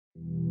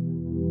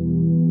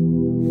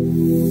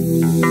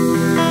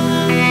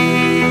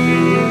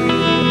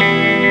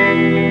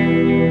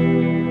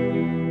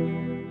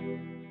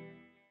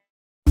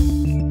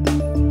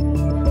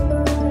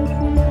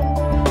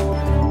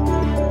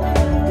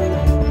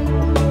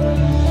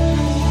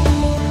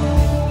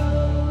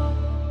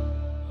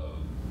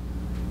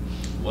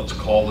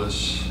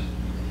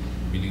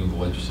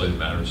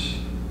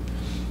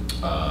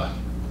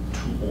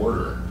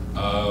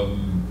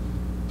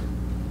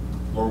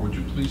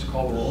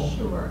call the roll.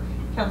 Sure.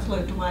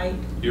 Councilor Dwight.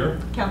 Here.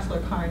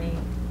 Councilor Carney.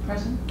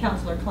 Present.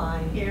 Councilor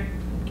Klein. Here.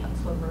 And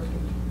Councilor Murphy.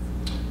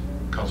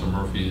 Councilor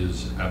Murphy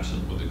is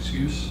absent with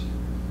excuse.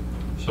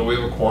 So we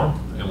have a quorum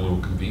and we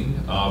will convene.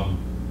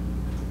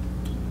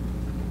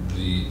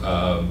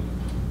 The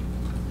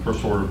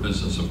first order of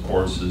business, of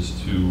course, is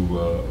to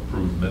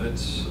approve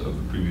minutes of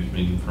the previous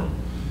meeting from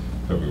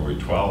February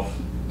 12th.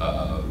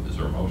 Is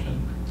there a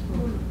motion?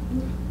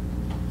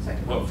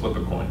 Second. Well, flip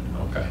a coin.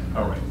 Okay,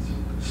 all right.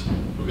 So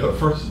we got a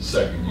first and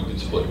second. You can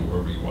split it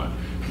wherever you want.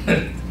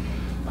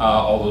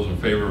 All those in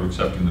favor of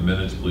accepting the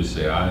minutes, please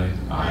say aye.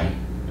 Aye.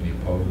 Any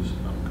opposed?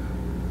 Okay.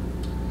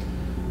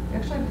 We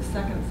actually have the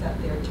second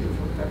set there too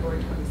from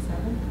February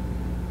 27th.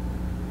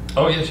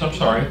 Oh, yes, I'm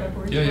sorry.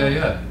 February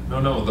Yeah. No,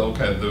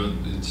 okay,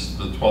 it's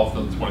the 12th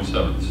and the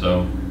 27th,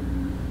 so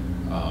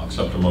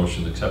accept a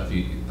motion, accept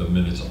the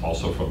minutes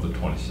also from the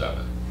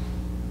 27th.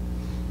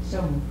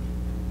 So moved.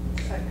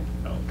 Second.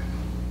 Okay.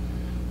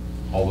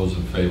 All those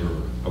in favor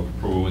of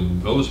approving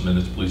those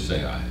minutes, please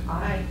say aye.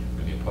 Aye.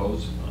 Any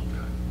opposed?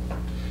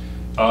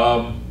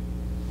 Okay.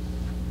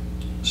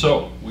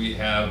 So we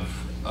have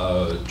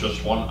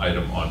just one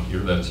item on here,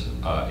 that's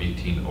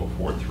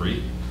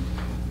 18043.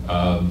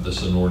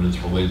 This is an ordinance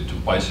related to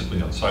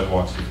bicycling on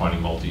sidewalks,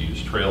 defining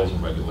multi-use trails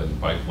and regulating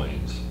bike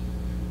lanes.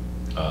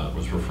 It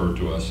was referred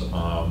to us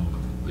from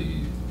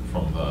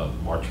the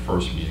March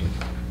 1st meeting.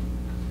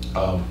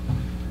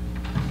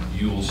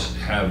 You'll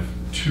have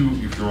two,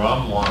 if you're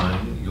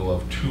online, you'll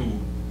have two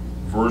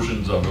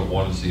versions of it.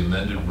 One is the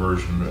amended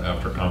version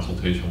after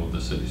consultation with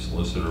the city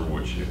solicitor,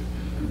 which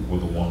were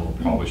the one we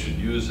probably should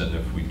use, and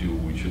if we do,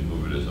 we should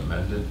move it as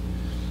amended.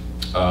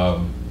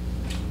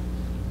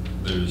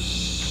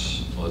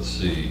 Let's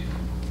see.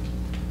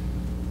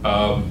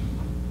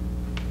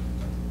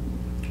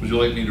 Would you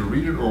like me to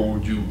read it, or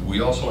would you?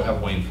 We also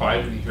have Wayne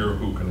Fiden here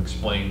who can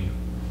explain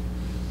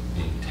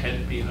the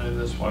intent behind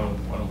this. Why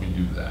don't we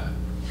do that?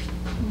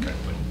 Okay,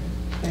 Wayne.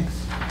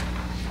 Thanks.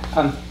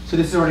 So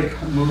this is already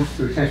moved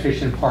through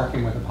transportation and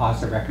parking with a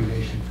positive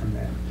recommendation from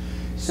them.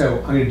 So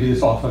I'm going to do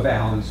this off of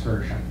Alan's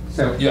version.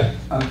 So yeah.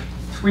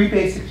 Three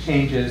basic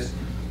changes.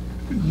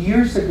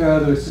 Years ago,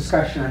 there was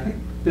discussion, I think,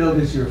 Bill,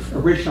 is your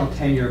original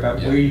tenure about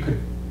where you could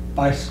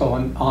bicycle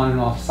on and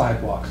off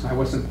sidewalks, and I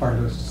wasn't part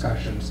of those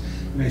discussions.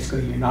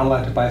 Basically, you're not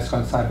allowed to bicycle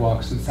on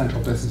sidewalks in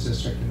Central Business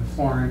District in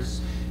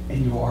Florence,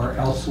 and you are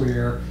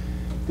elsewhere.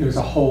 There's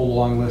a whole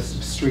long list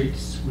of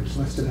streets which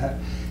listed that.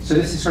 So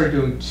this is sort of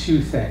doing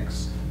two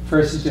things.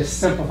 First is just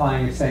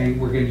simplifying and saying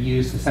we're going to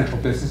use the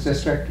Central Business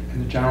District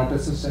and the General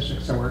Business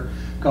District, so we're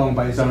going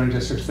by zoning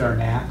districts that are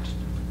mapped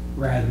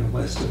rather than a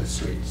list of the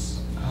streets.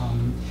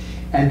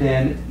 And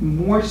then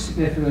more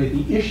significantly,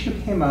 the issue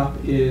came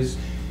up is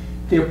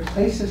there are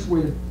places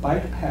where the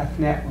bike path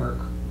network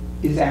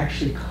is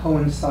actually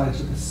coincides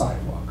with the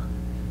sidewalk.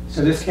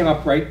 So this came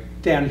up right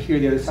down here,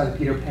 the other side of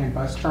Peter Pan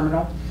bus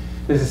terminal.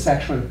 There's a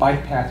section where the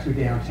bike path through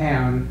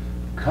downtown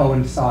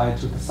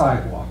coincides with the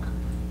sidewalk.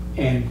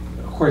 And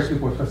of course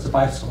people are supposed to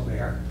bicycle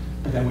there,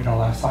 but then we don't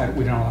allow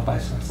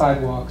bicycle on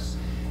sidewalks.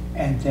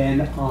 And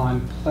then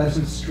on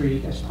Pleasant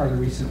Street, as part of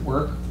the recent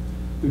work,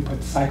 we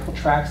put cycle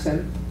tracks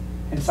in.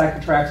 And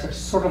cycle tracks are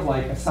sort of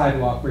like a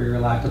sidewalk where you're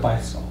allowed to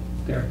bicycle.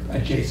 They're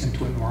adjacent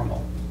to a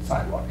normal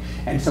sidewalk.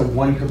 And so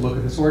one could look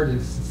at this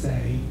ordinance and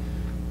say,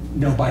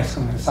 no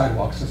bicycling on the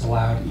sidewalks is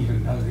allowed,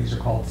 even though these are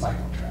called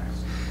cycle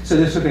tracks. So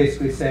this would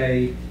basically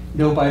say,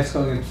 no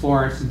bicycling in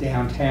Florence and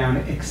downtown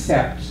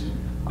except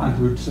on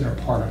routes that are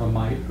part of a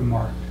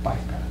marked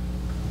bike path.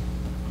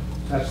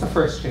 That's the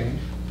first change.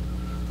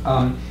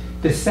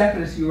 The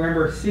second is, you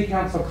remember, City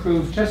Council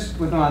approved just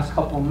within the last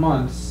couple of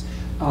months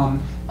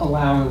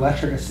allowing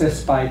electric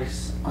assist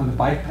bikes on the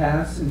bike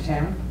paths in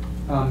town.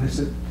 This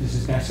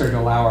is necessary to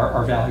allow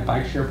our Valley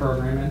Bike Share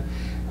program in.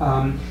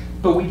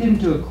 But we didn't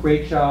do a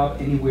great job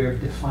anywhere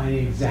of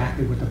defining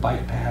exactly what the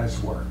bike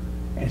paths were.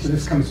 And so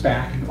this comes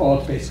back, and all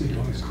it's basically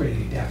doing is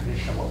creating a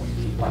definition of what we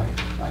mean by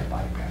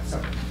bike path.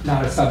 So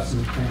not a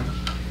substantive thing.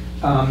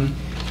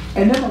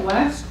 And then the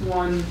last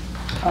one,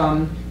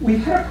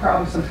 we've had a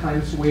problem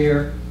sometimes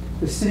where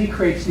the city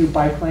creates new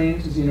bike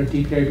lanes. As you know,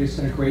 DPW has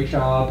done a great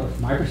job, or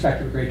from my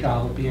perspective, a great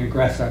job of being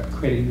aggressive at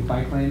creating new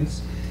bike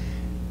lanes.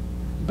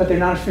 But they're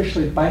not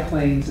officially bike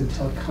lanes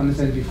until it comes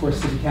in before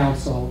City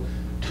Council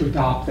to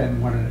adopt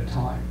them one at a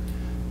time.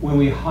 When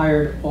we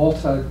hired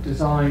Alta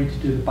Design to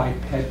do the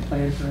bike ped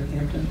plan for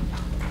Northampton,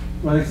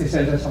 one of the things they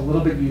said that's a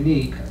little bit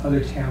unique.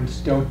 Other towns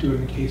don't do it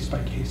on a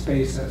case-by-case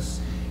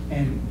basis.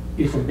 And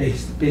if we're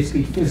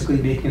basically physically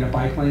making a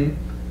bike lane,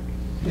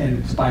 then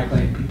it's a bike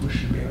lane, people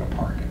shouldn't be able to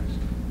park in it.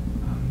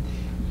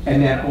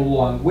 And then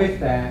along with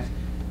that,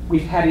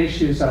 we've had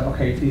issues of,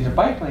 okay, if these are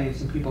bike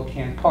lanes and people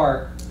can't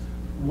park,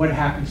 what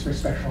happens for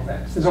special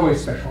events? There's always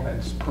special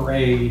events,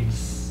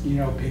 parades,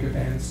 big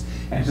events.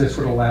 And so this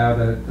would allow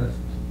the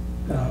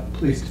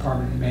police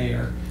department and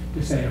mayor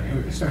to say, okay, we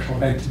have a special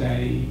event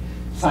today,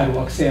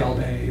 sidewalk sale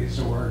days,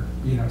 or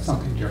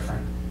something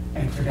different.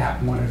 And for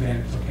that one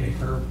event, it's okay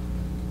for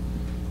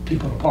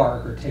people to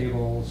park or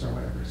tables or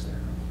whatever's there.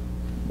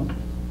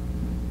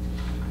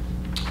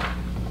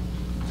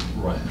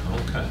 Right,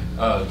 okay.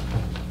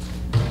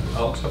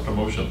 I'll accept a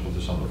motion to put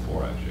this on the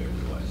floor, actually, I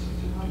realize.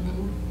 I'll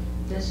move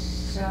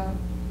this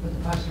with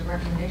the positive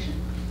recommendation.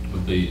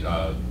 With the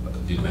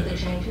With amended. the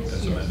changes,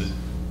 As yes. amended?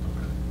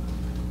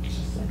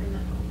 Second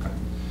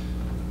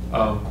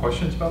that. Okay.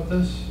 Questions about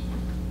this?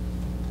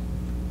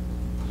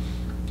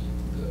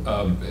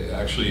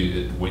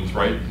 Actually, Wayne's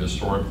right,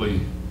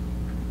 historically,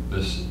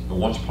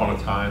 once upon a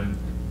time,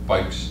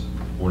 bikes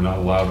were not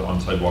allowed on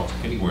sidewalks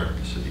anywhere in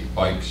the city.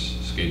 Bikes,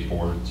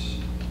 skateboards,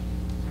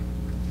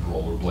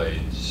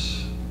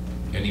 rollerblades,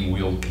 any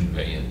wheeled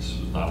conveyance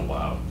was not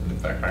allowed. And in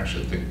fact,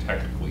 actually, I think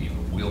technically even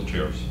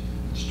wheelchairs,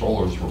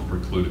 strollers were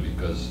precluded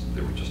because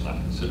they were just not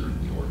considered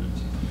in the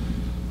ordinance.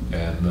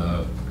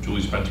 And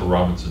Julie Spencer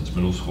Robinson's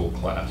middle school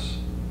class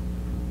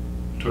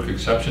took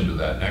exception to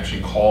that and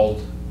actually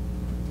called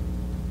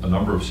a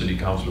number of city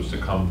councilors to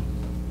come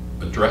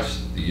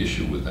address the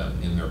issue with them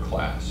in their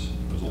class.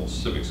 It was a little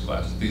civics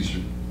class. These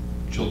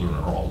children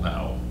are all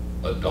now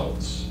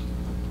adults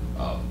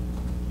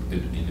in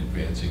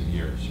advancing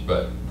years,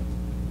 but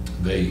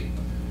they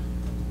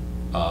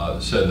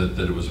said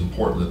that it was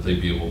important that they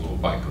be able to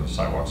bike on the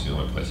sidewalks, the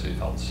only place they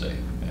felt safe.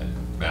 And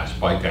Mass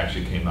Bike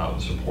actually came out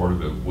and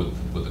supported it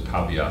with the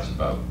caveats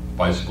about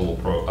bicycle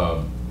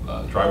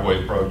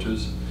driveway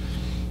approaches.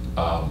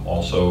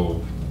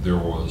 Also, there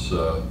was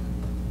a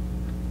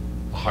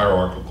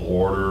hierarchical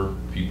order.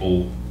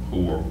 People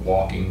who were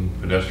walking,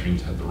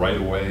 pedestrians had the right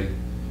of way.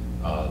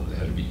 They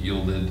had to be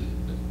yielded,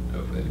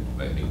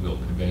 any wheeled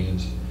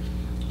conveyance.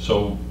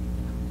 So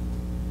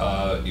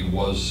it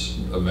was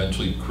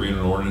eventually created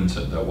an ordinance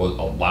that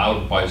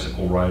allowed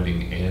bicycle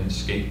riding and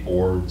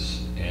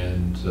skateboards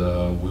and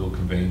wheeled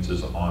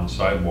conveyances on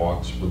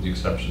sidewalks, with the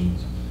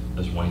exceptions,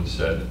 as Wayne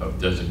said, of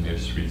designated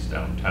streets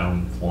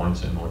downtown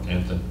Florence and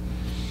Northampton.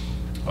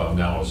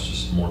 Now it's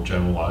just more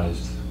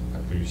generalized.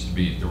 There used to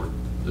be,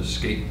 the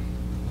skate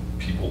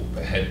people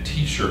had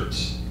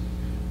T-shirts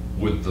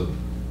with the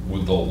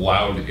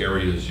allowed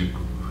areas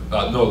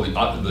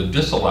the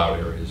disallowed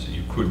areas that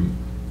you couldn't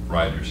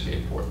ride your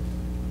skateboard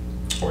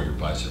or your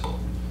bicycle.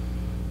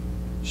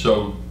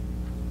 So,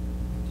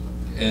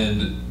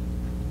 and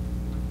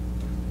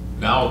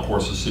now of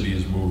course the city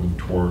is moving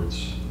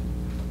towards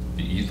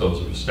the ethos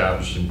of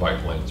establishing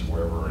bike lanes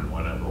wherever and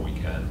whenever we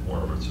can,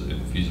 wherever it's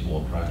feasible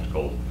and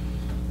practical,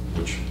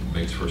 which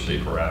makes for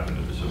safer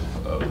avenues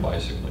of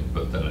bicycling.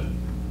 But then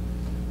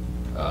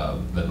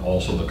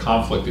also the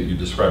conflict that you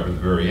described at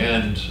the very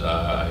end,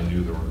 I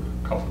knew there were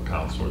a couple of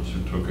councilors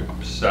who took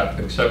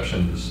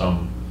exception to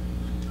some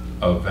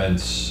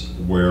events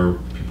where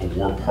people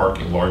were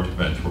parking, large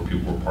events where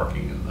people were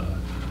parking in the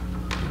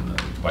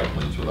bike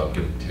lanes without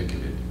getting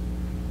ticketed.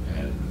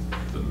 And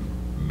the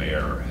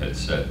mayor had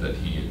said that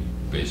he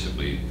had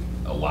basically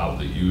allowed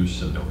the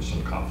use, and there was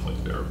some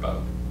conflict there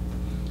about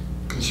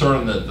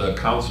concern that the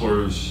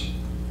councilors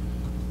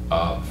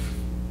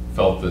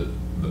felt that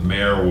the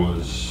mayor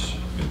was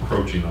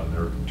encroaching on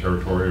their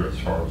territory as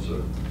far as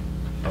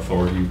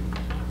authority.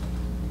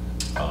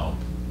 To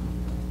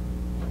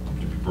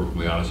be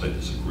perfectly honest, I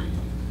disagreed.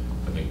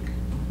 I think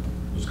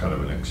it was kind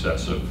of an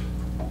excessive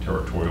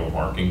territorial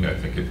marking. I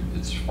think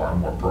it's far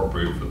more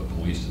appropriate for the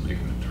police to make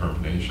a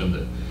determination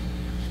that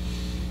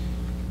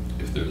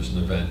if there's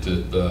an event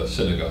at the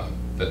synagogue,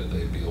 that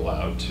they'd be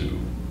allowed to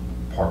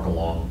park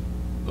along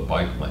the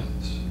bike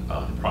lanes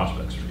on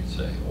Prospect Street,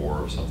 say,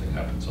 or if something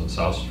happens on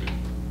South Street.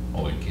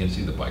 Although you can't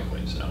see the bike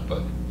lanes now,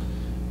 but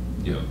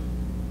you know,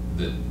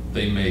 that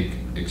they make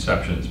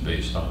exceptions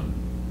based on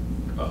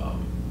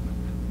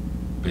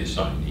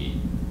need,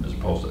 as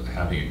opposed to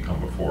having it come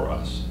before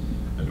us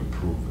and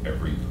approve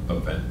every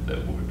event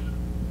that would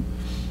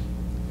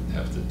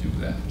have to do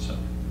that. So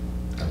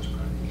that's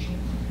kind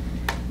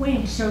of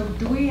Wayne, so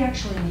do we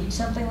actually need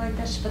something like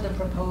this for the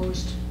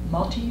proposed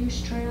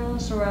multi-use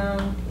trails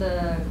around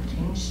the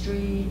King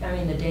Street,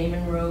 the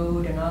Damon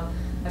Road and all?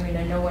 I mean,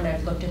 I know when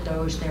I've looked at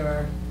those, there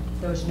are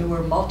those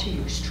newer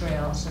multi-use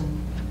trails,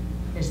 and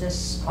is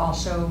this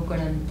also going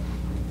to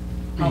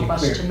help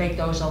us to make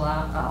those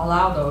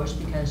allow those,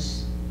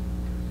 because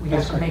we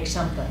have to make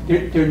something?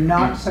 They're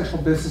not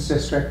central business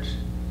district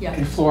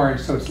in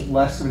Florence, so it's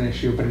less of an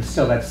issue, but it's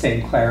still that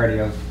same clarity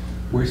of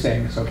we're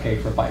saying it's okay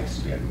for bikes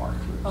to be on marked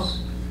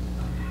routes.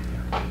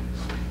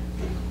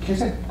 Can I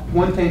say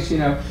one thing so you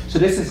know? So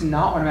this is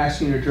not what I'm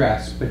asking you to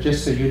address, but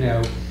just so you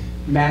know,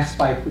 Mass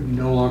Bike would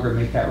no longer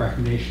make that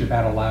recommendation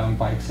about allowing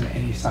bikes in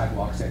any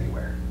sidewalks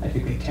anywhere. I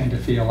think they tend to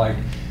feel like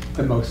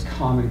the most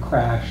common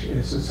crash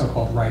is a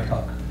so-called right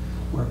hook,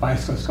 where a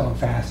bicycle's going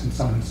fast and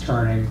someone's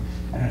turning,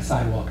 and a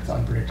sidewalk is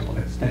unpredictable.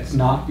 That's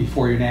not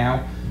before you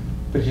now,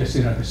 but just so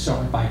you know, there's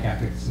certainly bike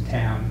advocates in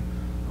town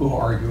who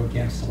argue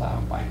against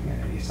allowing biking on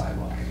any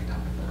sidewalk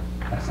anytime.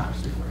 That's not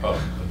what's before you.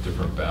 a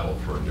different battle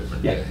for a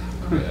different day.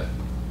 Yeah.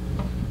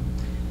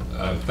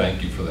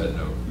 Thank you for that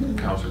note.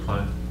 Councilor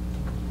Klein?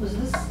 Was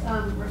this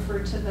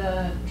referred to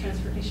the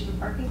Transportation and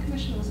Parking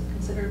Commission? Was it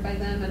considered by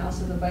them, and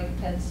also the Bike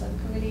Ped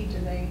Subcommittee? Do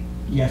they?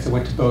 Yes, it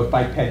went to both.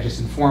 Bike Ped just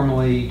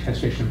informally,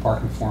 Transportation and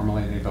Parking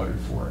formally, and they voted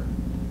for it.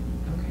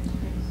 Okay,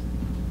 thanks.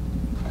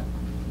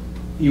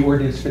 the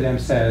ordinance for them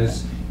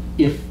says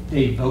if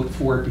they vote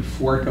for it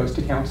before it goes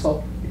to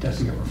council, it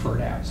doesn't get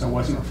referred out. So it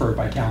wasn't referred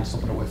by council,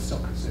 but it was still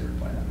considered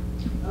by them.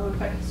 Oh, in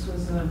fact, this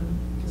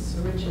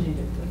originated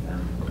with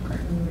them, Okay.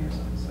 in the mayor's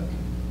office,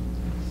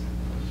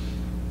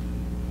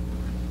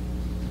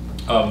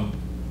 okay.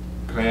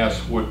 Can I ask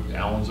what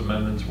Alan's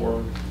amendments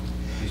were?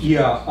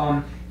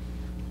 Yeah,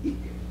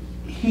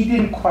 he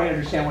didn't quite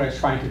understand what I was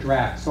trying to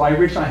draft. So I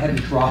originally had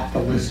to drop the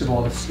list of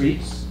all the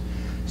streets.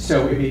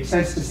 So it made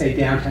sense to say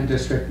downtown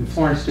district and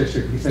Florence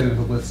district instead of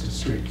the list of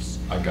streets.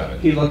 I got it.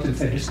 He looked and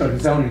said, just go to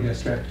zoning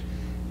district.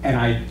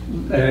 And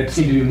it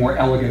seemed to be a more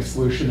elegant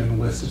solution than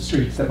the list of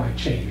streets that might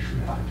change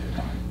from time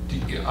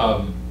to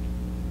time.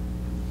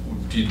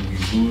 Did we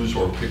lose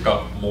or pick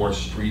up more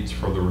streets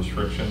for the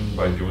restriction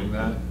by doing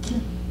that?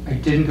 I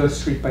didn't go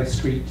street by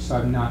street, so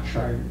I'm not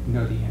sure I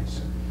know the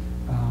answer.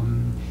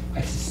 I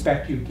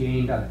suspect you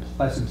gained on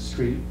Pleasant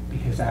Street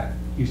because that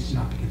used to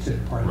not be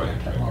considered part of the Right,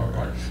 downtown right, lower right,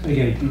 part. But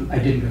again, I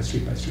didn't go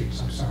street by street,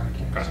 so I'm sorry, I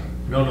can't Got it. answer.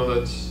 No,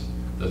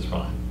 that's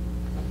fine.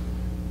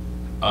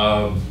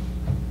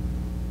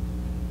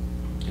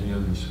 Any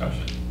other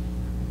discussion?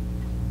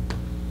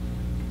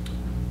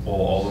 Well,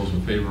 all those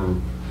in favor of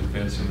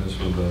advancing this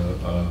with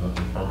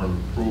affirmative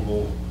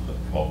approval,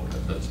 well,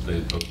 that's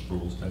those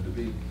approvals tend to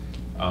be,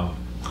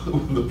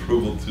 with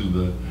approval to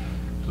the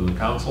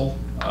council,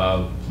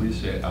 please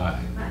say aye.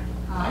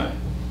 Aye.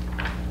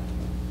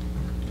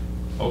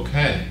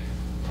 Okay.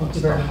 Thank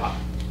you very much.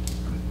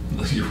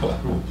 You're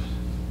welcome.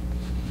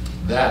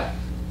 That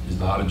is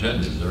the hot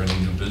agenda. Is there any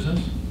new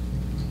business?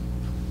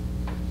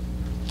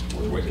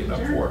 We're waking up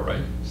for it,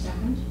 right?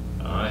 Second?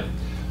 All right.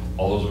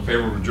 All those in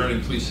favor of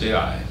adjourning, please say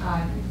aye.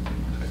 Aye.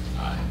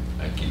 Aye.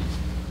 Thank you.